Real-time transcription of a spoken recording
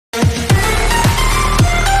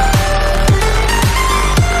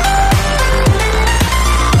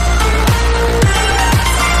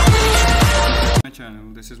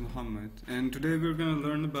Mohammed, and today we're going to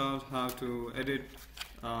learn about how to edit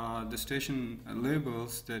the station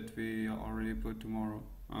labels that we already put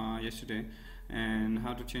yesterday, and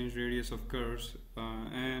how to change radius of curves,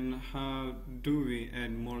 and how do we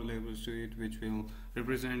add more labels to it which will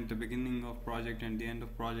represent the beginning of project and the end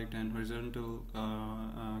of project, and horizontal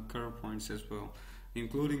curve points as well,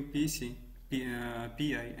 including PI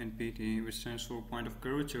and PT, which stands for point of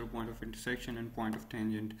curvature, point of intersection, and point of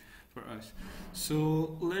tangent for us.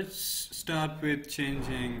 So let's start with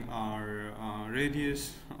changing our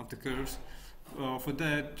radius of the curves. For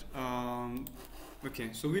that, okay,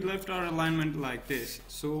 so we left our alignment like this.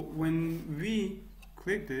 So when we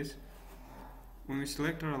click this, when we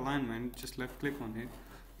select our alignment, just left click on it,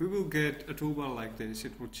 we will get a toolbar like this.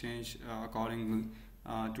 It will change accordingly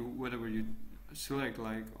to whatever you select.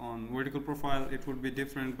 Like on vertical profile it would be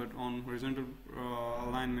different, but on horizontal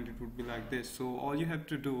alignment it would be like this. So all you have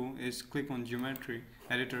to do is click on geometry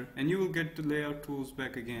editor and you will get the layout tools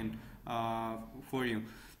back again for you.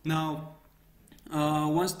 Now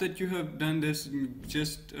once that you have done this,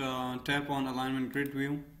 just tap on alignment grid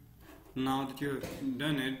view. Now that you have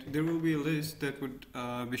done it, there will be a list that would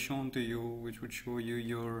be shown to you, which would show you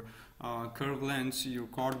your curve lengths, your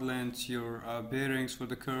chord lengths, your bearings for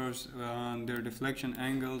the curves, their deflection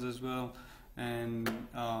angles as well, and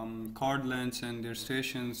chord lengths and their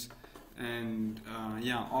stations, and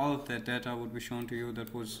yeah, all of that data would be shown to you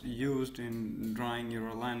that was used in drawing your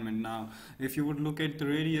alignment. Now if you would look at the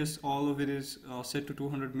radius, all of it is set to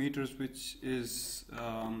 200 meters, which is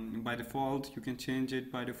by default. You can change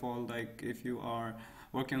it by default, like if you are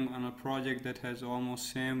working on a project that has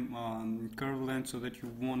almost same curve length, so that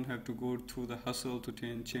you won't have to go through the hustle to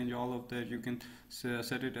change all of that. You can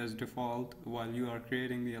set it as default while you are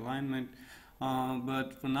creating the alignment.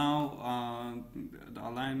 But for now, the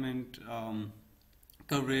alignment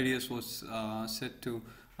curve radius was set to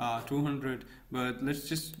 200, but let's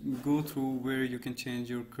just go through where you can change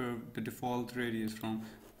your curve, the default radius from.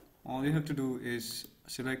 All you have to do is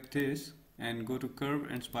select this and go to curve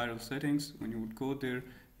and spiral settings. When you would go there,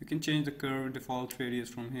 you can change the curve default radius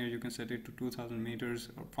from here. You can set it to 2000 meters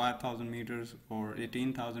or 5000 meters or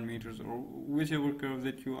 18,000 meters, or whichever curve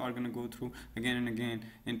that you are going to go through again and again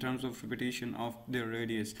in terms of repetition of their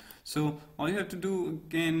radius. So all you have to do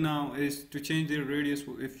again now is to change their radius.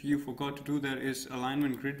 If you forgot to do that, is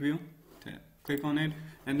alignment grid view. Click on it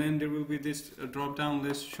and then there will be this drop down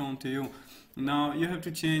list shown to you. Now you have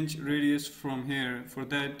to change radius from here. For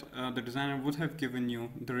that, the designer would have given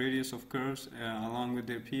you the radius of curves along with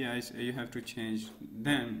their PIs. You have to change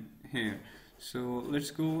them here. So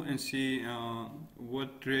let's go and see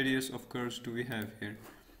what radius of curves do we have here.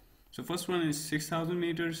 So first one is 6000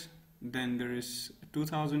 meters, then there is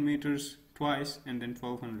 2000 meters twice, and then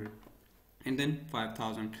 1200, and then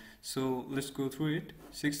 5000. So let's go through it.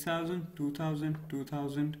 6000, 2000,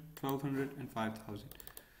 2000, 1200, and 5000.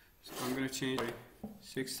 So I'm going to change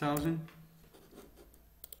 6000,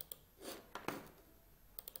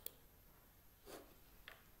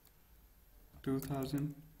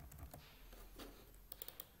 2000,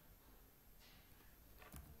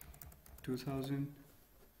 2000,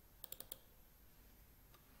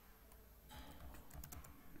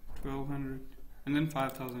 1200, and then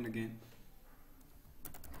 5000 again.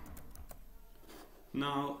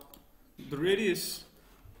 Now the radius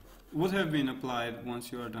would have been applied once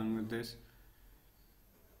you are done with this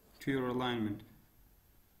to your alignment.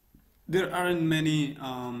 There aren't many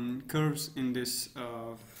curves in this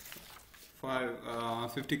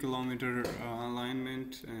 50 kilometer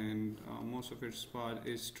alignment, and most of its spot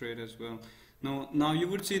is straight as well. Now you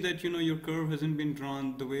would see that your curve hasn't been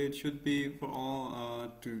drawn the way it should be. For all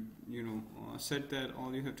to set that,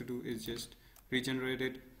 all you have to do is just regenerate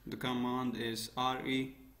it. The command is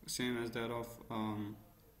RE, same as that of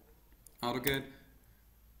AutoCAD.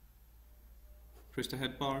 Press the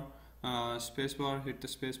head bar, space bar, hit the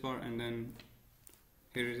space bar, and then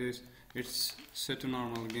here it is. It's set to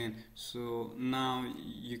normal again. So now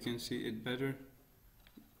you can see it better.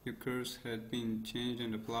 Your curves had been changed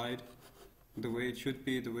and applied the way it should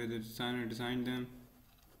be, the way the designer designed them.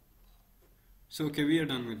 So okay, we are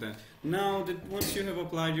done with that. Now that once you have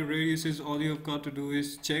applied your radiuses, all you have got to do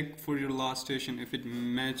is check for your last station if it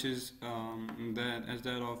matches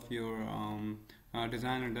that of your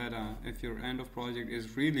designer data. If your end of project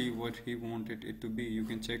is really what he wanted it to be, you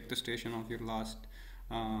can check the station of your last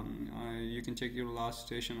you can check your last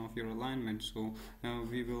station of your alignment. So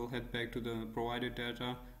we will head back to the provided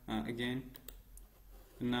data again.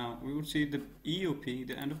 Now we would see the EOP,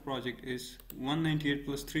 the end of project, is 198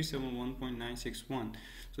 plus 371.961.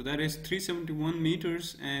 So that is 371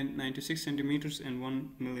 meters and 96 centimeters and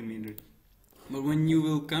 1 millimeter. but when you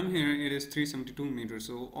will come here, it is 372 meters,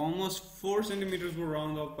 so almost 4 centimeters were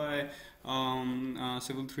rounded off by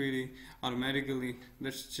Civil 3D automatically.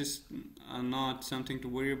 That's just not something to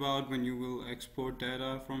worry about. When you will export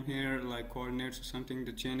data from here, like coordinates or something,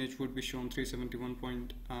 the change would be shown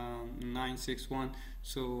 371.961.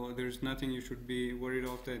 So there's nothing you should be worried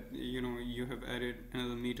of, that you have added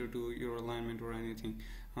another meter to your alignment or anything.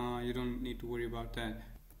 You don't need to worry about that.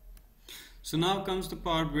 So now comes the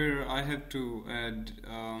part where I have to add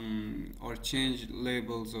or change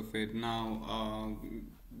labels of it. Now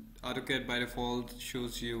AutoCAD by default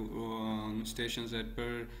shows you stations at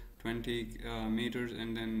per 20 meters,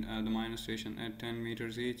 and then the minor station at 10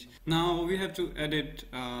 meters each. Now we have to edit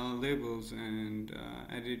labels and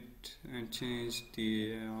edit and change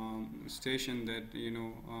the station that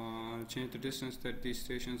change the distance that these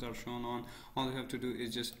stations are shown on. All you have to do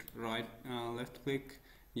is just left click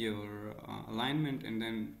your alignment, and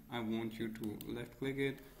then I want you to left click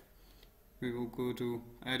it. We will go to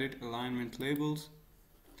edit alignment labels.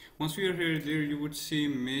 Once we are here, there you would see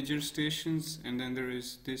major stations, and then there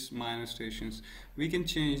is this minor stations. We can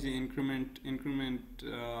change the increment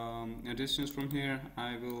distance from here.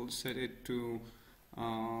 I will set it to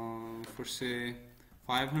for say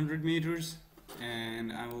 500 meters,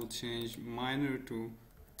 and I will change minor to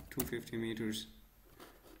 250 meters,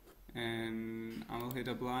 and I will hit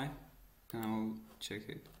apply, and I will check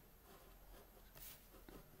it.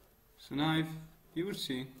 So now if you would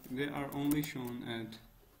see, they are only shown at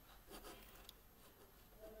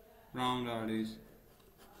round RDs.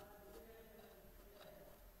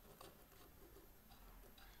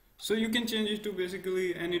 So you can change it to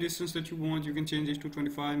basically any distance that you want. You can change it to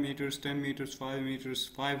 25 meters, 10 meters, 5 meters,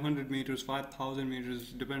 500 meters, 5,000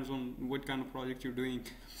 meters. Depends on what kind of project you're doing.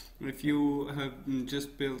 If you have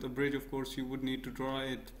just built a bridge, of course you would need to draw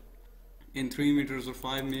it in 3 meters or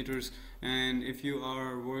 5 meters, and if you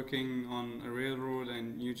are working on a railroad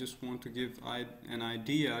and you just want to give an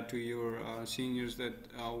idea to your seniors that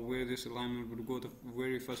where this alignment would go, the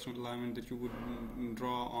very first alignment that you would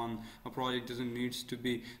draw on a project doesn't need to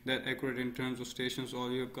be that accurate in terms of stations. All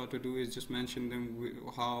you have got to do is just mention them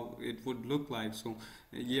how it would look like. So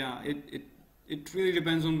yeah, it really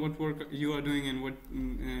depends on what work you are doing and what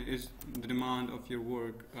is the demand of your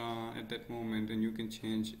work at that moment, and you can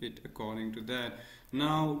change it according to that.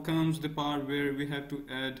 Now comes the part where we have to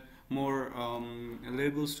add more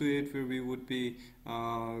labels to it, where we would be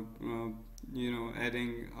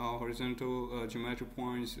adding horizontal geometry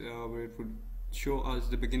points where it would show us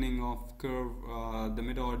the beginning of curve, the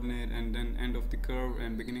mid ordinate, and then end of the curve,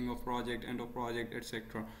 and beginning of project, end of project,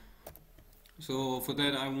 etc. So for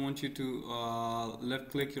that, I want you to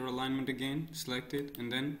left click your alignment again, select it, and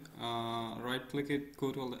then right click it,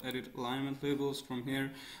 go to edit alignment labels. From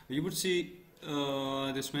here you would see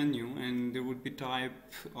this menu, and there would be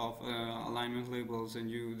type of alignment labels,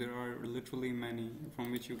 and there are literally many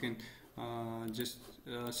from which you can just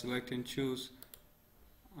select and choose.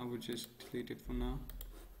 I would just delete it for now.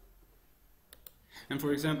 And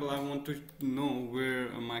for example, I want to know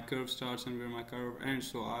where my curve starts and where my curve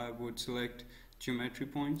ends, so I would select geometry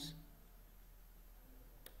points,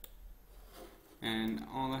 and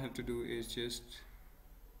all I have to do is just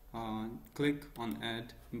click on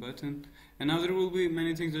add button. And now there will be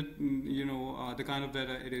many things that the kind of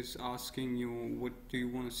data it is asking you, what do you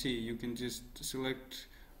want to see. You can just select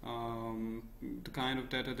the kind of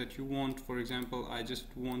data that you want. For example, I just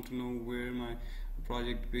want to know where my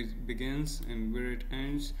project begins and where it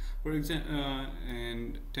ends, for example,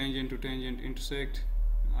 and tangent to tangent intersect.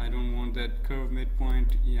 I don't want that curve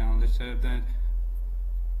midpoint. Yeah, let's have that.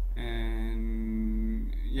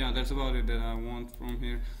 And yeah, that's about it that I want from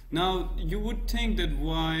here. Now you would think that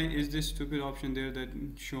why is this stupid option there that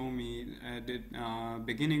show me at the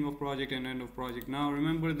beginning of project and end of project. Now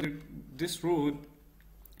remember that this road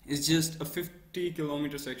is just a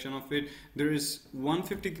 50-kilometer section of it. There is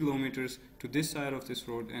 150 kilometers to this side of this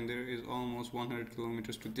road, and there is almost 100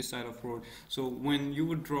 kilometers to this side of road. So when you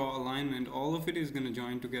would draw alignment, all of it is going to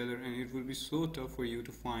join together, and it will be so tough for you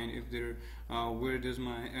to find if there where does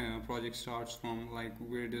my project starts from, like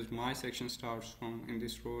where does my section starts from in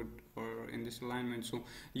this road or in this alignment. So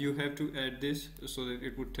you have to add this so that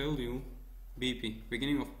it would tell you BP,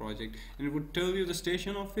 beginning of project, and it would tell you the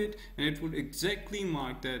station of it, and it would exactly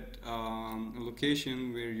mark that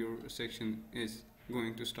location where your section is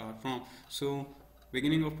going to start from. So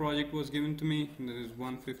beginning of project was given to me, and that is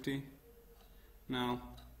 150. Now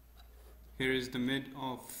here is the mid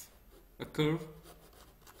of a curve,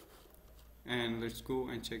 and let's go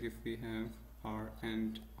and check if we have our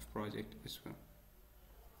end of project as well.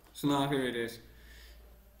 So now here it is.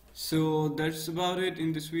 So that's about it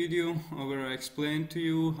in this video, where I explained to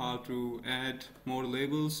you how to add more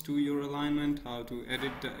labels to your alignment, how to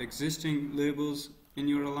edit the existing labels in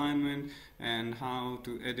your alignment, and how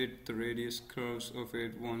to edit the radius curves of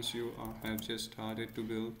it once you have just started to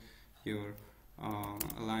build your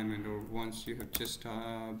alignment, or once you have just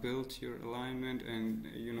built your alignment and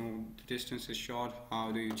the distance is short.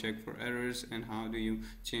 How do you check for errors, and how do you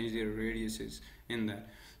change their radiuses in that?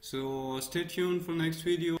 So stay tuned for next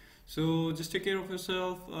video. So just take care of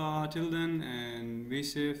yourself till then, and be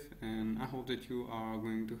safe, and I hope that you are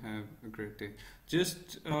going to have a great day.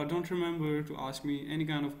 Just don't remember to ask me any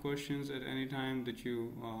kind of questions at any time that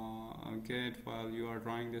you get while you are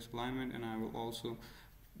drawing this alignment, and I will also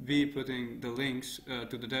be putting the links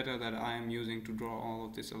to the data that I am using to draw all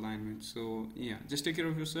of this alignment. So yeah, just take care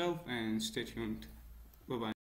of yourself and stay tuned. Bye bye.